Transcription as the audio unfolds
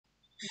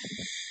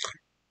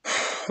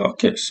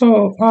Okay,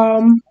 so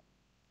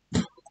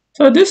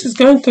this is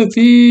going to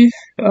be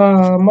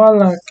more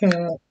like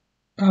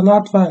an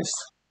advice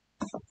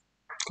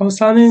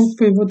concerning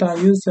people that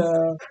use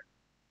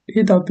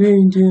EW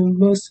engine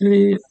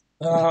mostly,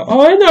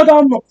 or any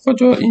other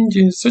Peugeot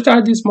engines, such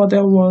as these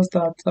modern ones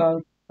that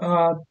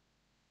are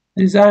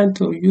designed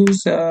to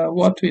use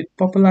what we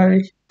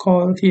popularly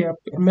call here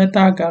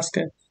metal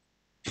gasket.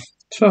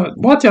 So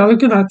what you're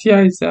looking at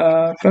here is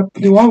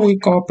the one we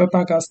call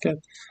pepper gasket.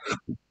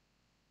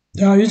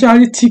 They are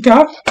usually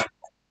thicker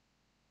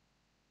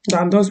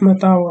than those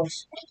metal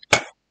ones,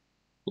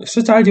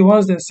 especially the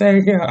ones they sell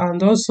here,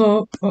 and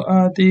also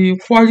the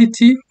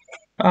quality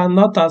are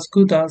not as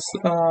good as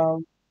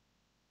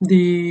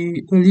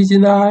the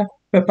original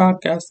pepper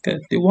gasket.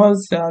 The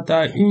ones that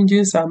the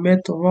engines are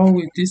made to run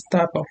with this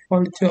type of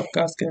quality of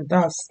gasket.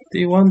 That's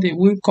the one that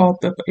we call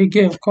pepper.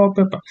 Again, call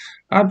pepper.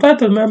 I'm trying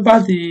to remember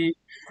the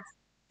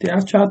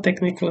actual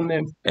technical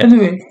name.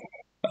 Anyway,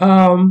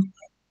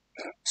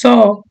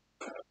 so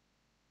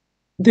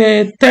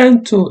they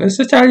tend to,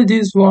 especially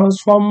these ones,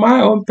 from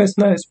my own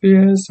personal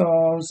experience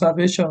or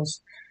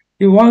observations,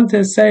 the ones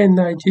they sell in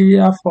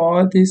Nigeria for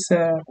all this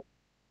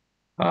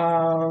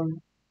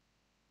um,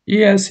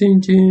 ES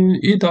engine,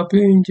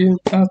 EW engine,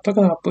 I'm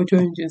talking about Peugeot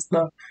engines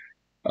now.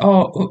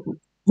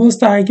 Most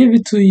time I give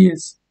it 2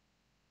 years.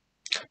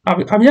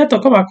 I'm yet to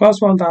come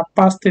across one that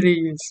passed 3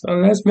 years,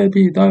 unless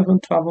maybe you don't even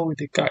travel with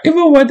the car.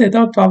 Even when they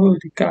don't travel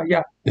with the car,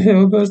 yeah, they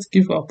always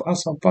give up at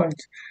some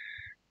point.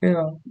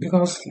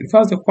 Because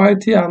the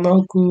quality are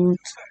not good,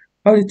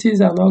 qualities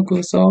are not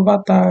good. So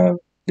over time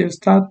they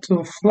start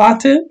to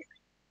flatten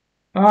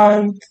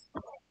and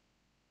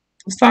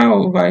start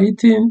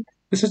overheating,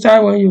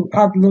 especially when you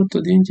add load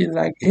to the engine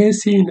like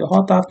AC in the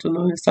hot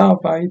afternoon, it start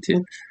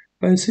overheating.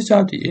 When you switch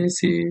out the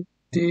AC,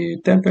 the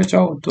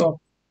temperature will drop.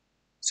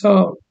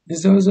 So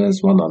it's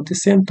always one of the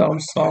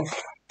symptoms of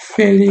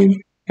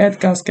failing head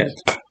gasket,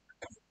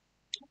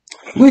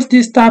 which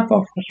this type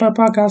of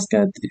pepper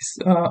gasket is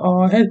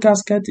or head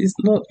gasket is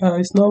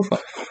known for.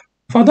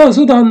 For those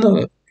who don't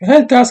know,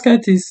 head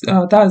gasket is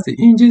that's the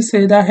engine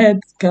cylinder head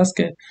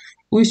gasket,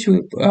 which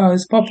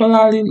is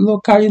popularly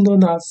locally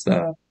known as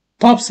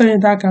top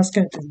cylinder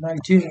gasket in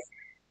Nigeria.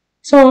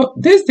 So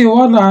this is the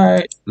one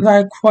I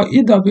like for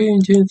EW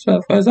engine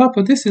 12. For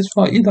example, this is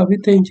for EW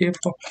engine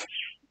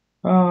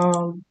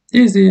 4.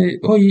 This is the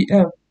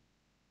OEM,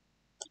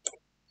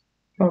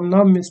 if I'm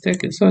not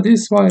mistaken. So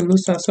this is what it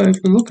looks like. So if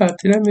you look at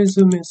it, let me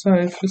zoom in. So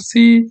if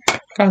you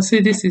can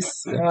see this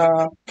is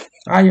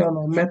iron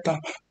or metal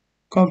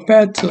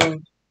compared to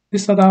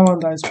this other one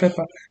that is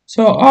pepper.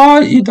 So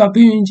all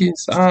EW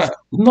engines are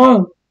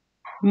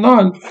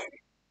none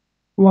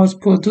was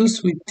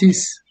produced with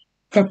this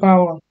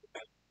pepper one,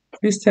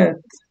 instead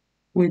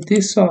with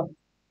this one.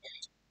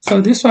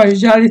 So this one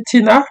is usually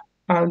thinner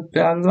and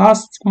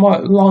lasts more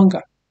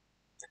longer.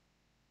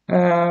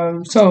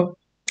 So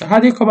I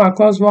hadn't come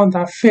across one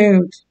that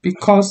failed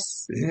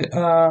because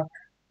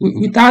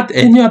without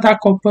any other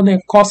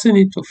component causing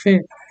it to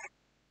fail.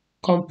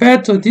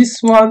 Compared to this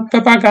one,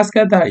 pepper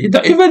gasket,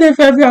 that even if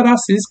every other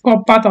is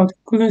part of the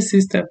cooling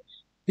system,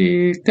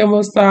 the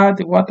thermostat,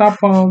 the water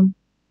pump,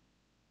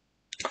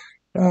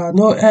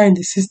 no air in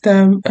the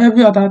system,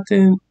 every other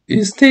thing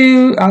is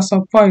still at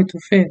some point to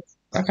fail.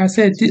 Like I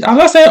said, I'm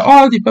not saying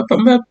all the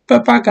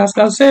pepper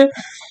gasket, I'm saying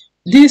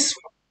this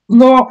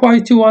lower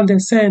quality one they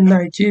sell in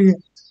Nigeria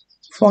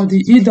for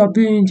the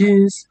EW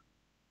engines,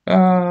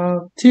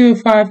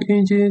 T5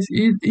 engines,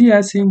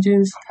 ES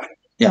engines,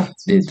 yeah,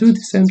 they do the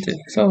same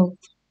thing. So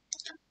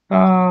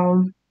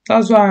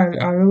that's why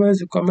I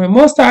always recommend.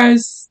 Most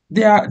times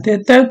they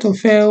tend to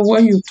fail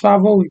when you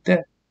travel with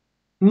them.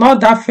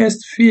 Not that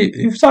first few.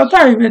 If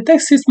sometimes it may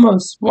take 6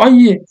 months, 1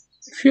 year,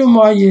 few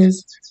more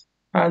years,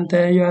 and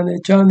then you're on a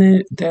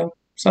journey. Then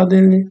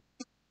suddenly,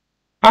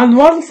 and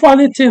one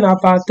funny thing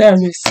about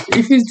them is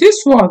if it's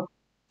this one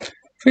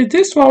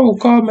we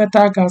call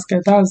metal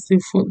gasket, that's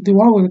the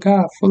one we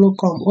got follow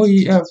come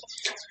OEM.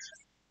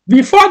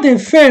 Before they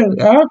fail,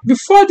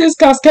 before this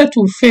gasket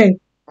will fail,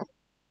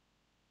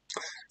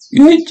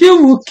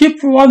 you will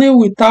keep running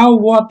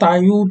without water.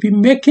 You will be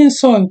making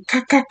soil.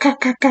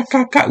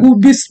 Will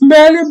be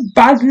smelling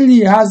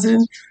badly, as in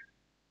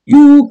you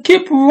will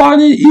keep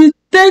running. It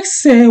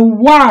takes a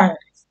while.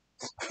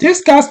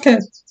 This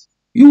gasket,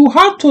 you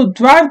have to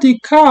drive the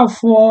car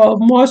for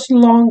much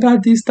longer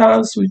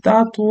distance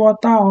without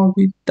water or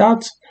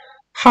without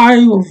high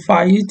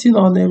overheating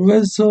on a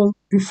red zone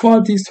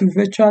before this will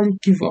eventually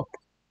give up.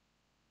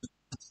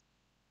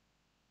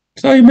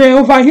 So you may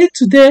overheat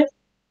today,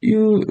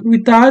 you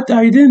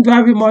didn't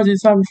drive it much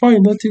this time before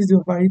you notice the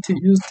overheating.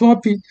 You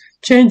stop it,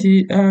 change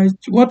the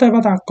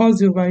whatever that caused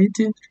the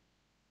overheating,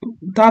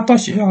 that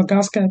touches your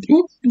gasket.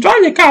 You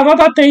drive the car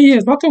another 10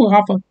 years, nothing will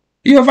happen.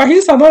 You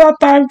overheat another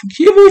time,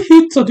 even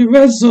hit to the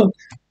red zone.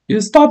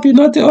 You stop, you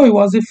notice, oh, it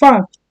was the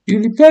fan. You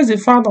replace the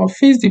fan or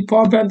fix the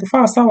problem, the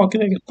fan start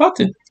working again.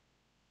 Nothing.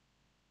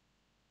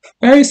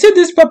 When you see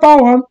this pepper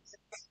one,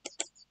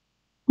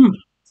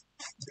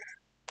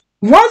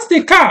 Once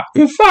the car,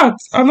 in fact,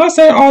 I'm not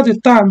saying all the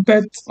time,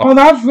 but on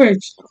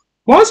average,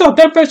 once your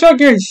temperature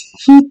gauge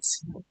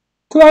hits,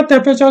 coolant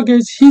temperature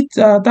gauge hit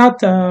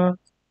that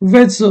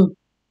red zone,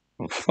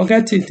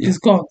 forget it, it's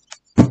gone.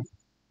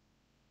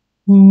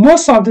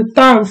 Most of the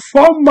time,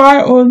 from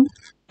my own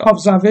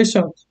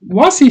observation,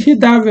 once you hit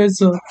that red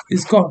zone,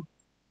 it's gone.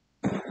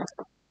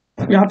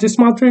 You are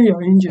dismantling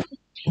your engine.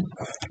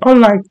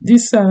 Unlike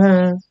this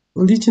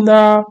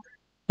original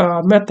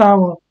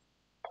metal one.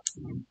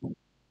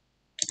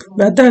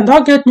 But then,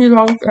 don't get me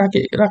wrong,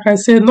 like I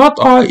said, not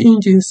all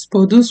engines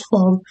produce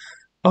from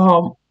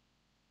I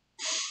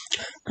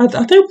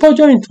think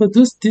Peugeot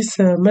introduced this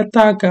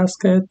metal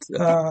gasket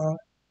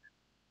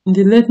in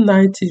the late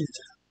 90s.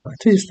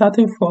 Actually,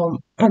 starting from,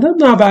 I don't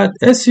know about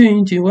SU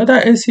engine, whether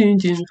SU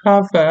engine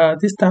have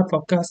this type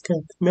of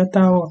gasket,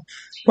 metal one.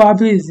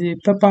 Probably is the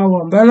paper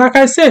one. But like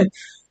I said,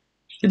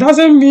 it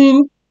doesn't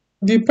mean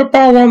the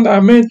paper one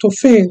are meant to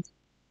fail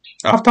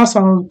after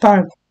some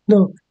time.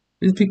 No,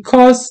 it's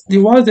because the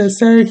ones they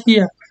sell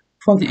here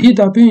for the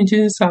EW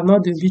engines are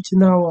not the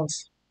original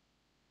ones.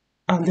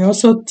 And they're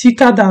also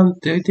thicker than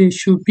they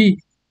should be.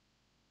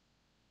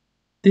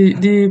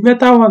 The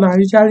metal one are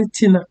usually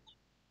thinner.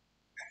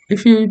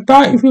 If you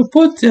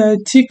put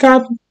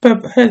thicker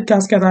head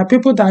gasket, there are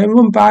people that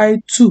even buy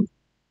 2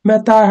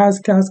 metal head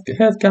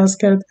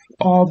gasket,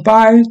 or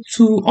buy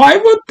 2 or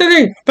even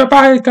 3 paper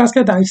head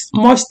gasket that is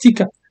much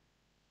thicker.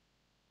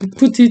 You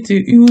put it,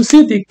 you will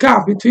see the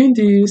gap between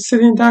the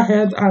cylinder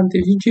head and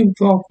the engine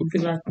block will be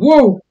like,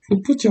 whoa! If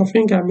you put your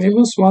finger, you may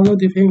even swallow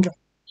the finger.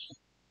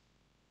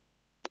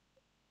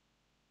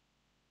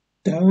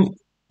 Then,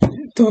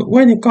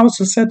 when it comes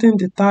to setting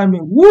the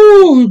timing,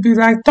 woo, it'll be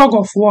like tug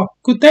of war.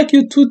 Could take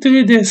you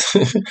 2-3 days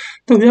to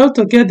be able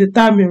to get the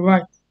timing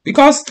right.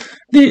 Because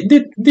the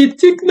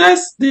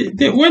thickness,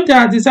 when they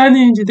are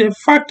designing engine, they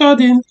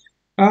factored in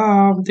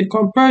the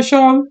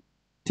compression,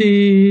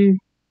 the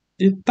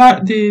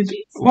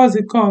what's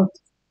it called?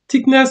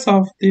 Thickness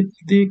of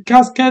the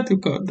gasket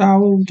that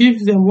will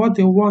give them what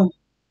they want.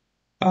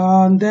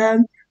 And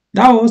then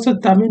that will also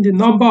determine the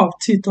number of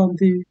teeth on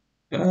the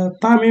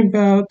timing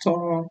belt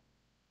or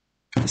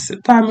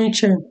timing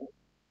chain.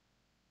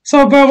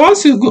 So, but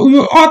once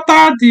you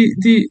alter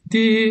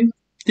the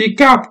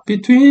gap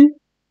between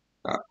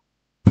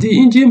the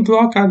engine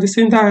block and the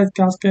cylinder head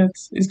gasket,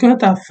 it's going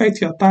to affect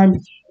your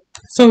timing.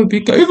 So,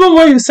 because even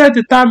when you set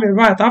the timing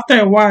right, after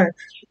a while,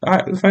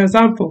 for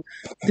example,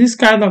 this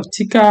kind of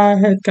thicker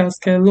head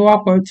gasket, lower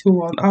quality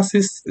one, as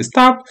it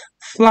start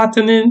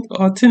flattening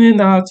or thinning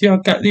out, your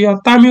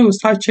timing will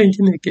start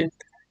changing again.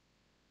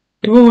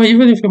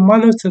 Even if you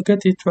manage to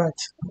get it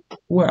right,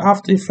 well,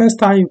 after the first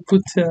time you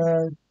put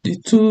the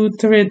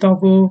 2-3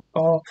 double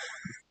or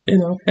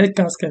head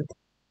gasket.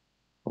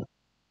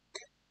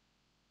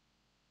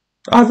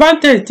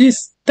 Advantage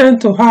this tend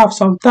to have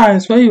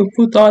sometimes when you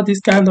put all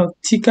this kind of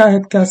thicker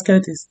head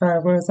gasket is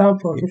that, for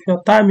example, if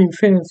your timing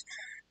fails,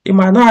 it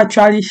might not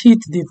actually hit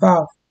the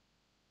valve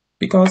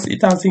because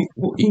it has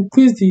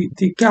increased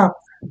the gap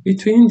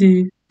between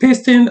the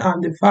piston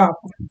and the valve.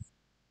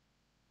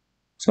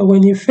 So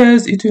when it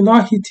fails, it will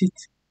not hit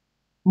it.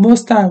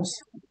 Most times.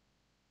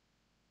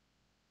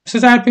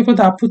 Especially people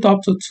that put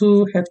up to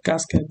 2 head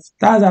gaskets.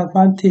 That's the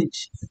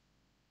advantage.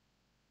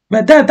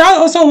 But then that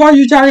also what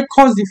usually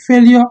causes the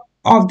failure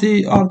of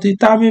the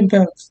timing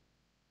belt.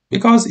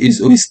 Because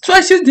it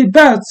stretches the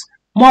belt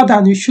more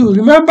than it should.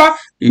 Remember,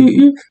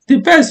 the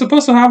belt is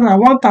supposed to have like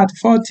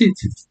 134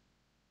 teeth.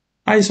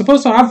 And you're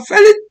supposed to have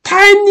very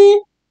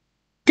tiny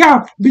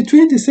gap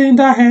between the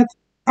cylinder head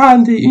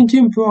and the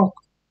engine block.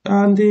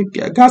 And the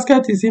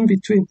gasket is in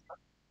between.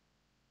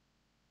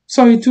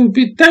 So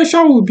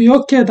tension will be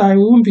okay, that it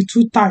won't be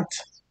too tight.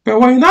 But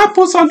when you now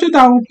put something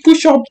that will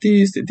push up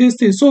this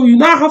thing, so you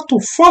now have to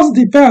force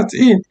the belt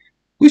in,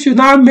 which will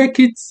now make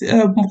it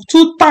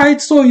too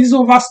tight, so it's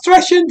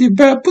overstretching the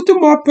belt,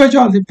 putting more pressure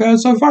on the belt,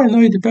 so if I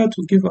know it, the belt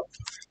will give up.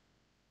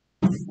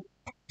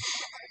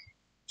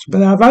 But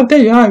the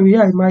advantage you have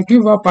here, it might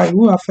give up and it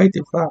will affect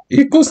the valve.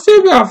 It could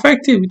still be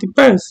effective, it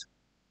depends.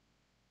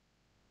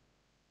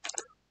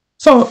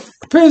 So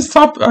please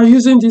stop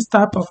using this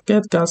type of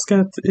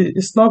gasket.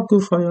 It's not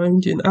good for your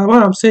engine. And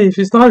what I'm saying, if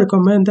it's not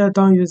recommended,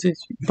 don't use it.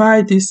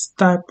 Buy this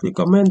type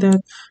recommended.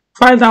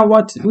 Find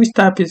out which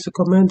type is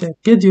recommended.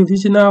 Get the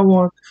original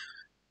one.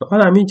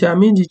 What I mean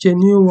the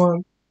genuine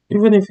one.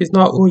 Even if it's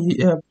not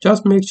OEM,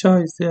 just make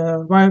sure it's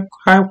the right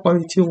high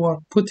quality one.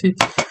 Put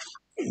it.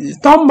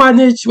 Don't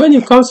manage when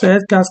it comes to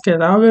head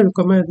gasket. I always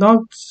recommend not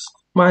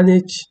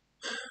manage.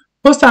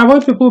 Most time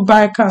when people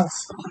buy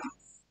cars,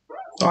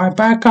 or I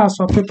buy cars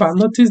for people, I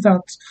notice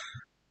that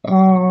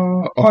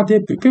or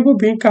the people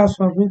bring cars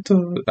for me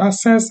to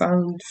assess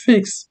and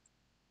fix.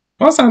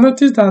 Once I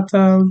notice that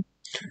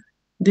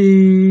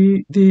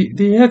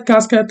the head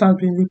gasket has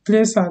been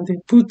replaced and they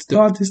put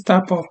all this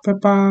type of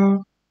paper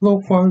low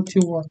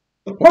quality one.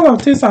 One of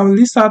the things I will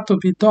list out to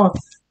be done,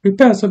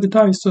 repairs to be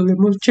done, is to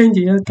change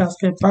the head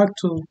gasket back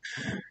to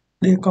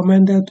the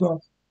recommended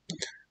one.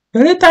 The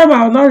only time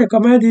I will not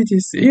recommend it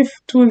is if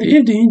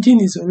the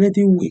engine is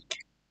already weak.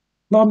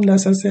 not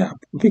necessary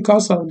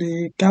because of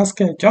the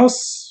gasket.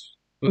 Just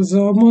was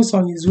almost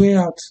on his way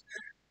out.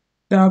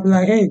 They'll be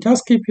like, hey,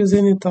 just keep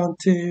using it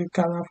until you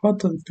can afford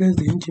to replace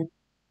the engine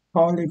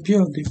or the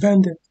build,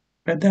 depending.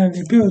 But then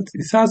the build,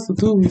 it has to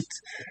do with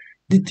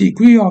the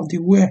degree of the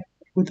wear.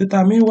 Will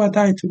determine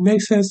whether it will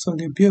make sense to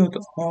the build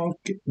or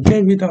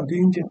get rid of the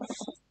engine.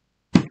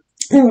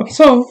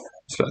 So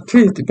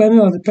please, depending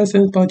on the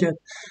person's budget.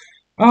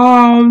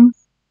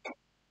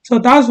 So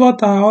that's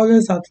what I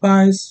always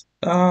advise.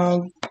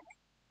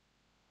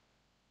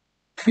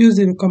 Use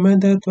the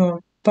recommended one.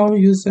 Don't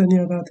use any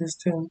other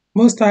thing.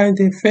 Most times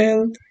they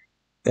fail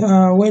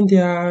when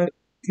you're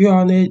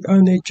on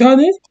a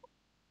journey.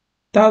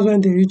 That's when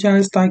they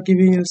usually start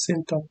giving you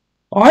symptoms.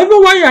 Or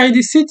even when you're in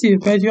the city,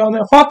 but you're on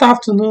a hot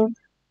afternoon,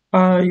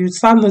 you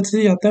start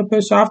noticing your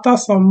temperature after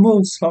some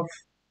months of,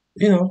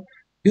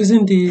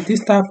 using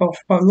this type of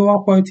lower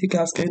quality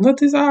gasket. You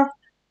notice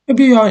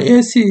maybe your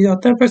AC, your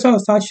temperature will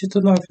start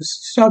shooting off. You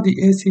shut the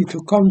AC to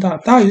come down.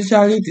 That's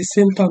usually the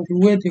symptom, the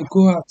way they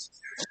go out.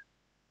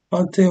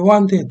 Until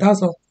one day,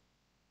 that's all.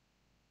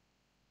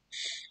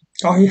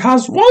 Or he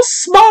has one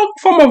small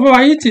form of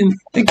overheating.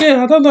 Again,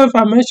 I don't know if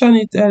I mentioned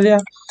it earlier.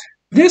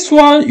 This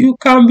one, you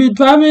can be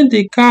driving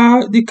the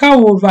car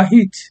will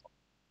overheat.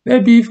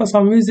 Maybe for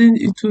some reason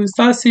it will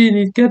start seeing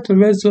it, get to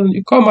red zone.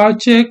 You come out,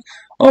 check.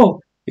 Oh,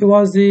 it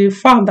was the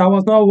fan that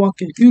was not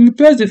working. You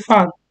replace the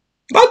fan.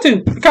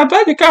 Nothing. You can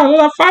drive the car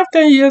another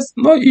 5-10 years,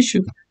 no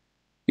issue.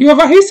 You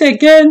overheat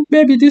again,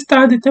 maybe this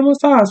time the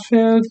thermostat has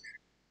failed.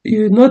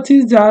 You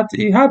notice that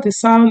it had the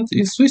sound,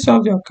 you switch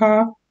off your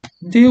car,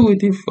 deal with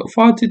the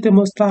faulty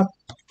thermostat.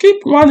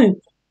 Keep running.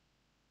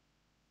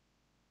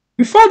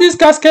 Before this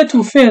gasket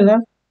will fail,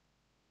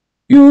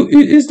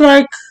 it's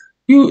like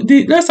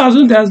let's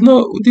assume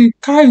the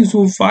car is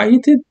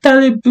overheating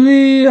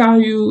terribly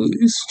and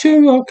it's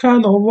still all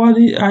kind of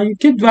money and you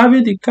keep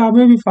driving the car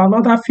maybe for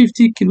another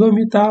 50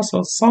 kilometers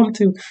or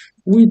something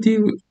with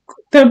the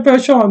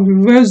temperature on the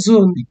red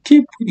zone.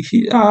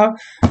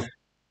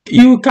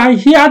 You can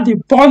hear the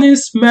burning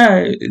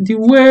smell, the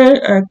way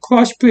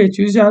clutch plate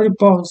usually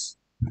burns.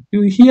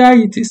 You hear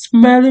it is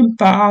smelling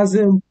as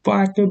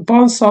like a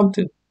burn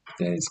something.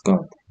 There it's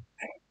gone.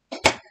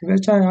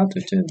 Eventually you have to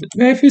change it.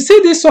 But if you see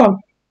this one,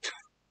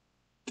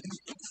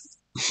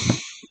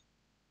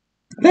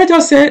 let's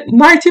just say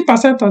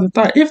 90% of the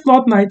time, if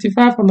not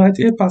 95 or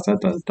 98% of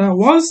the time,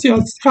 once your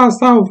car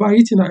starts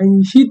overheating and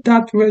you hit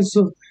that red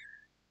zone,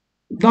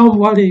 don't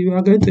worry, you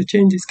are going to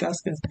change this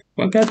gasket.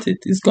 Forget it,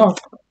 it's gone.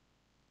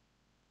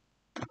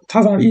 It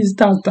has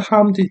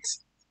harmed it.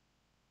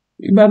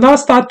 You may not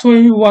start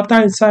throwing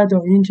water inside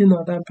your engine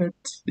or that, but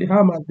the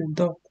harm has been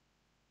done.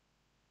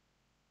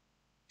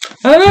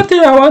 Another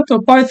thing I want to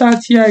point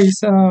out here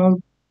is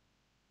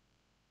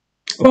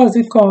what's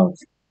it called?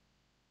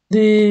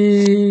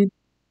 The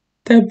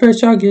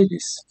temperature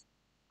gauges.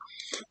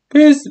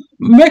 Please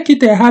make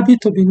it a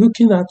habit to be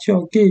looking at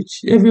your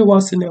gauge every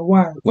once in a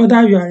while,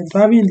 whether you are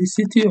driving in the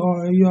city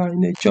or you are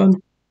in a journey.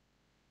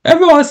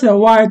 Every once in a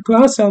while,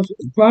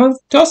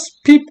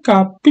 just peep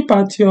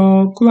at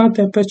your coolant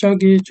temperature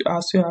gauge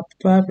as you are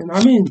driving.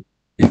 I mean,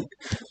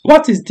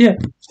 what is there?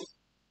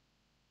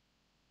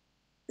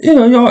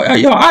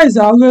 Your eyes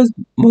are always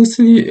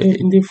mostly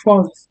in the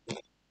front.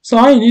 So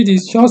all you need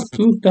is just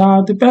to,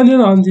 depending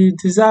on the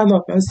design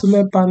of your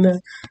instrument panel,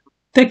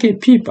 take a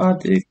peep at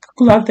the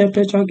coolant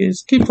temperature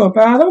gauge. Keep up.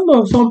 I don't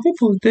know, some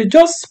people, they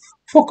just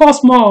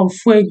focus more on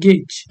fuel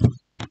gauge.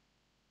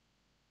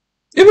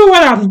 Even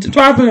when I'm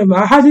driving,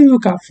 I hardly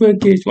look at fuel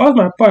gauge. What's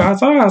my point?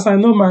 As long as I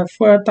know my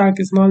fuel tank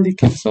is not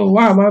leaking, so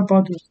why am I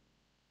bothering?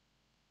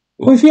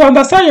 Well, if you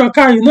understand your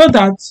car, you know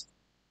that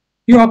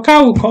your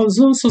car will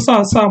consume so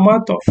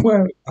amount of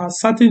fuel at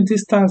certain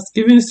distance,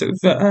 given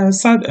a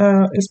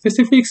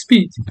specific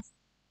speed.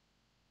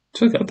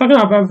 So I'm talking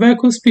about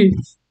vehicle speed.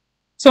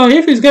 So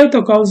if it's going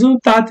to consume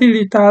 30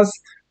 liters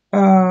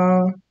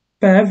per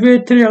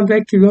every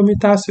 300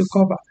 kilometers you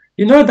cover,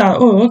 you know that,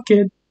 oh,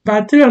 okay,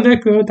 by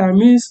 300 kilometers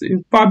means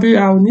probably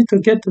I will need to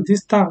get to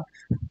this town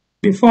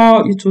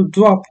before it will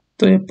drop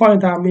to a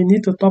point that I may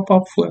need to top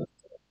up fuel.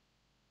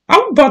 I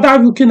won't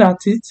bother looking at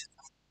it.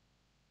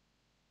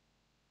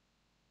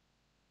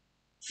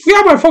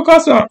 Where my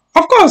focus on,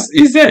 of course,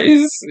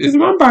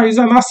 remember, it's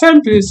an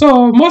assembly,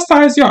 so most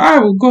times your eye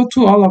will go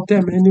through all of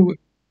them anyway.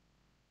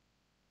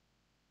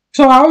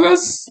 So I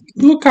always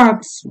look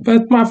at,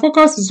 but my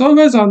focus is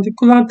always on the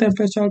coolant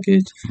temperature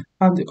gauge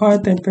and the oil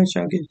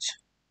temperature gauge.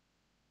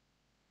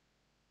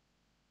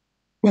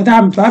 Whether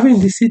I'm driving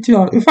in the city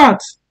or, in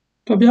fact,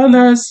 to be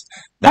honest,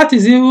 that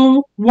is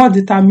even what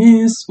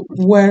determines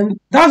when.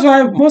 That's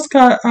why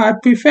I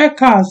prefer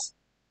cars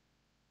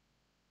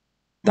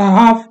that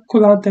have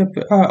coolant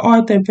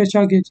oil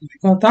temperature gauges,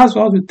 because that's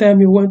what will tell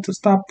me when to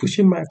start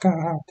pushing my car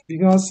hard.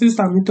 Because since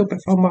I'm into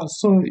performance,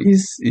 so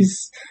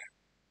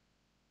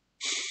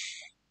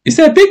it's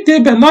a big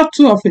deal, but not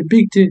too of a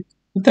big deal.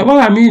 What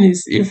I mean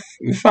is,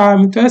 if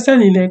I'm interested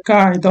in a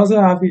car, it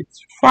doesn't have it,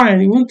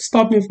 fine, it won't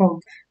stop me from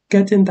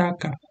getting that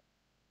car.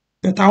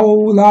 But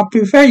I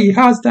prefer it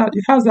has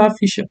that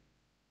feature.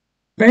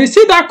 But you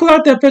see that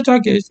coolant temperature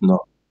gauge? No,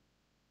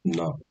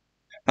 no.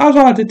 That's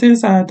one of the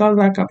things I don't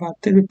like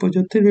about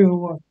Peugeot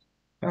 301.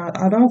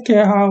 I don't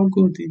care how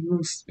good it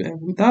looks.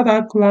 Without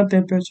that coolant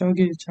temperature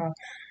gauge,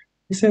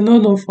 it's a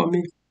no-no for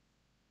me.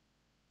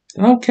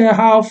 I don't care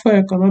how fuel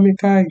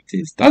economical it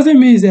is. Doesn't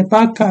mean it's a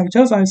bad car,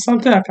 just like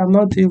something I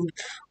cannot deal with.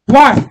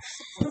 Why?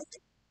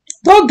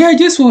 Those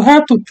gauges will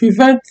help to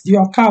prevent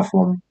your car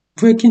from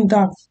breaking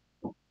down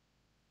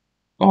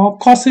or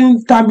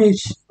causing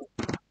damage.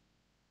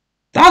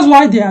 That's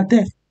why they are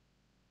there.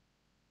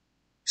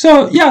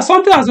 So yeah,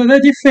 something has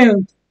already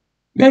failed.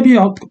 Maybe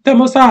your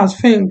thermostat has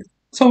failed.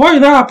 So what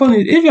will now happen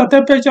is, if your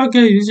temperature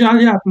gauge is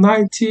usually at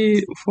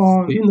 90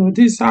 for,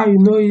 this is how you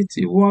know it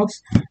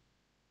works,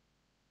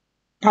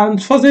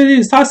 and fortunately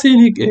you start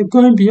seeing it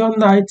going beyond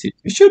 90,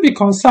 you should be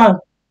concerned.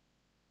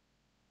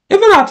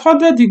 Even at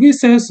 100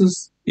 degrees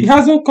Celsius, it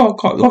hasn't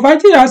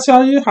overheating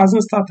actually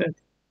hasn't started.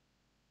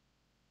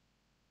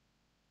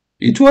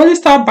 It will only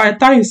start by the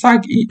time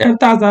it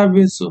enters that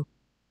red zone.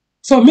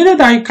 So meaning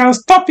that you can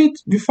stop it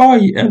before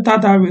you enter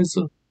that red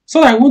zone,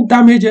 so that it won't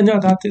damage any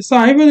other thing.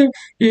 So even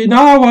in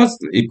other words,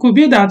 it could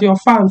be that your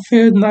fan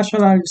failed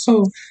naturally.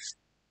 So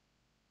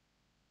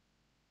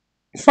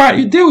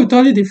you deal with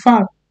only the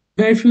fan.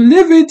 But if you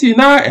leave it, you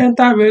now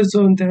enter red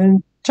zone,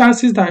 then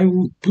chances that it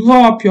will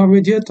blow up your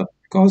radiator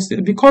because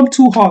it become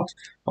too hot,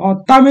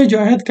 or damage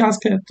your head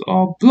gasket,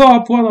 or blow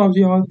up one of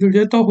your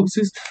radiator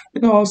hoses,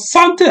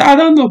 something, I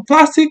don't know,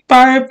 plastic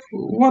pipe,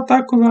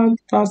 water coolant,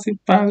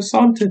 plastic pipe,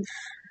 something.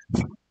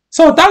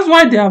 So that's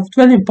why they are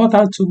very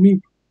important to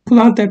me,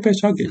 coolant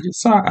temperature gauges.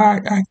 So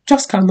I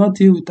just cannot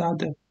deal without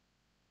them.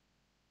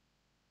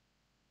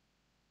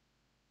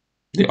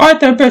 The oil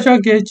temperature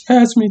gauge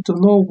helps me to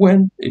know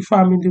if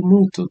I'm in the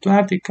mood to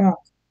drive the car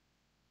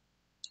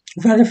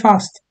very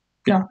fast.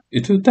 Yeah,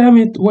 it will tell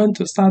me when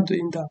to start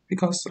doing that,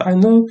 because I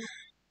know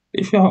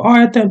if your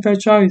oil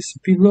temperature is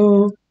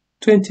below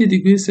 20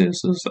 degrees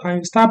Celsius and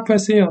you start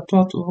pressing your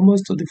throttle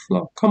almost to the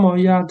floor, come on,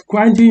 you are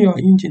grinding your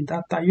engine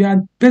that time. You are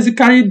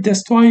basically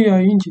destroying your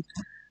engine.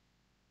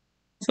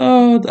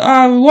 So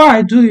what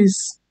I do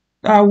is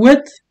I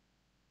wait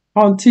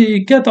until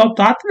you get up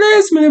to at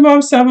least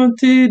minimum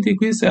 70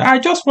 degrees. I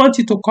just want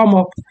it to come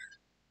up.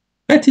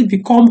 Let it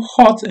become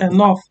hot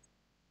enough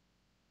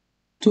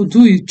to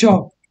do its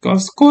job,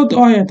 because cold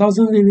oil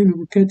doesn't really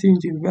lubricate the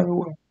engine very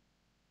well.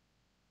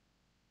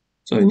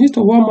 So you need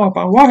to warm up,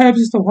 and what helps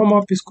you to warm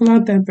up is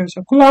coolant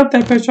temperature. Coolant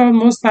temperature,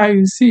 most times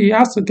you see, it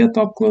has to get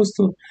up close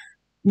to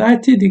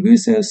 90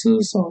 degrees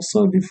Celsius or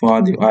so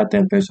before the oil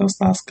temperature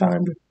starts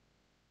climbing,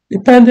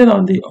 depending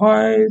on the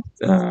oil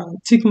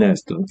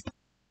thickness though.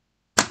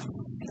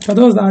 For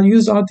those that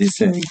use all this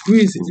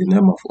grease in the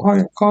name of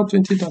oil called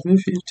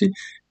 20W50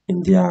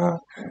 in their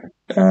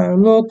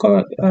low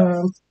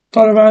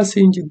tolerance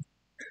engine,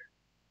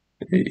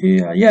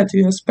 yet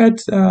you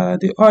expect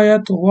the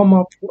oil to warm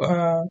up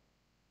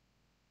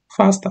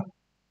faster.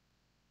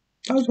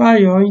 That's why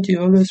your engine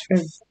always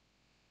fails.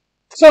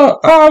 So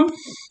I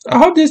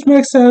hope this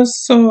makes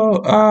sense.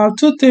 So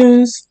two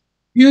things: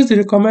 use the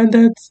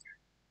recommended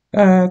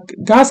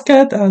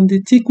gasket and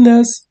the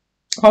thickness.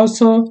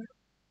 Also,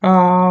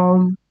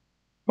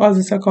 what's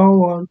the second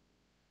one?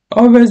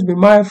 Always be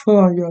mindful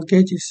on your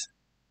gauges.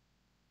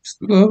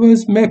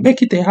 Always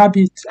make it a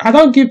habit. I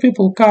don't give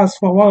people cars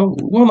for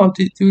one of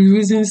the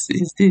reasons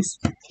is this,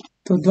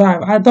 to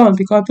drive. I don't,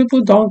 because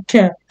people don't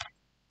care.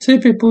 See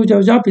people,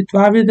 they'll just be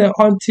driving there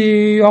until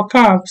your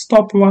car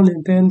stop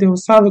running, then they will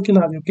start looking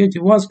at your gauge,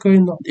 what's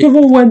going on.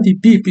 Even when the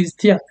beep is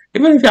there,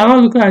 even if you're not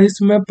looking at the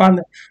instrument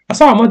panel, as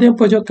far as modern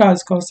Peugeot car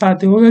is concerned,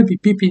 they will always be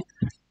beeping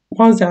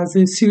once there's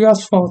a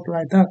serious fault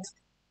like that.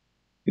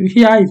 You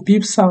hear a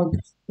beep sound,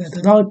 but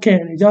they don't care,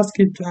 they just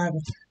keep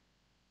driving.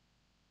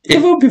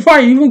 Even before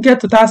you even get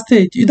to that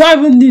stage, you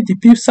don't even need the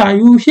beep sound.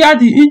 You hear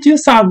the engine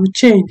sound will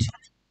change.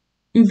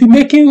 You'll be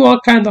making all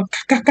kind of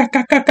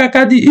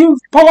the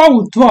power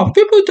will drop.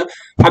 People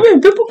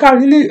can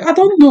really, I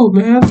don't know,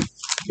 man.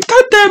 You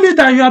can't tell me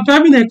that you are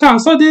driving a car,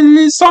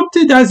 suddenly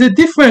there's a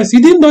difference.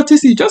 You didn't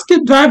notice it, just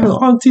keep driving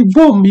until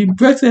boom, it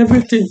breaks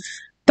everything,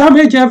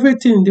 damage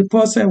everything in the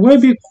process.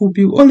 Maybe it could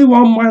be only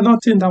one minor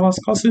thing that was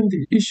causing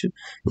the issue.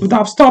 You would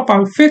have stopped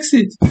and fixed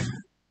it.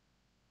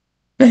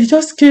 But it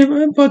just keep,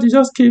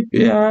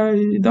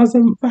 it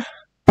doesn't.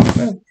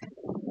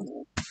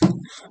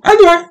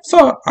 Anyway,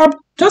 so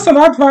just an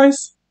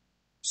advice: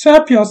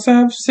 help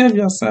yourself, save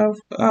yourself,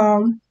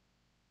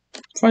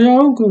 for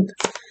your own good.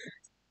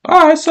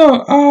 Alright,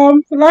 so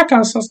like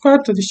and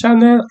subscribe to the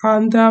channel,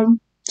 and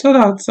so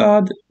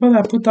that when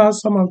I put out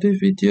some of these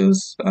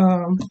videos,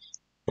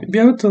 you'll be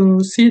able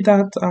to see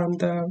that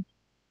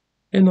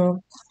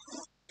and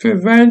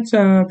prevent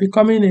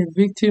becoming a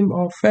victim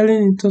or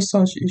falling into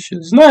such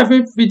issues. Not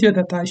every video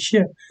that I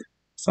share.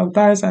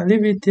 Sometimes I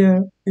leave it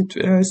there.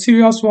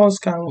 Serious ones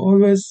can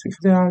always, if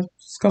they are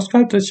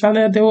subscribed to the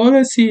channel, they will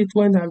always see it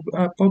when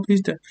I publish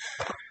them.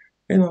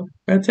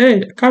 But hey,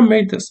 I can't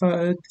make this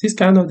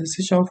kind of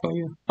decision for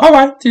you.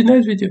 Alright, till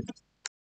next video.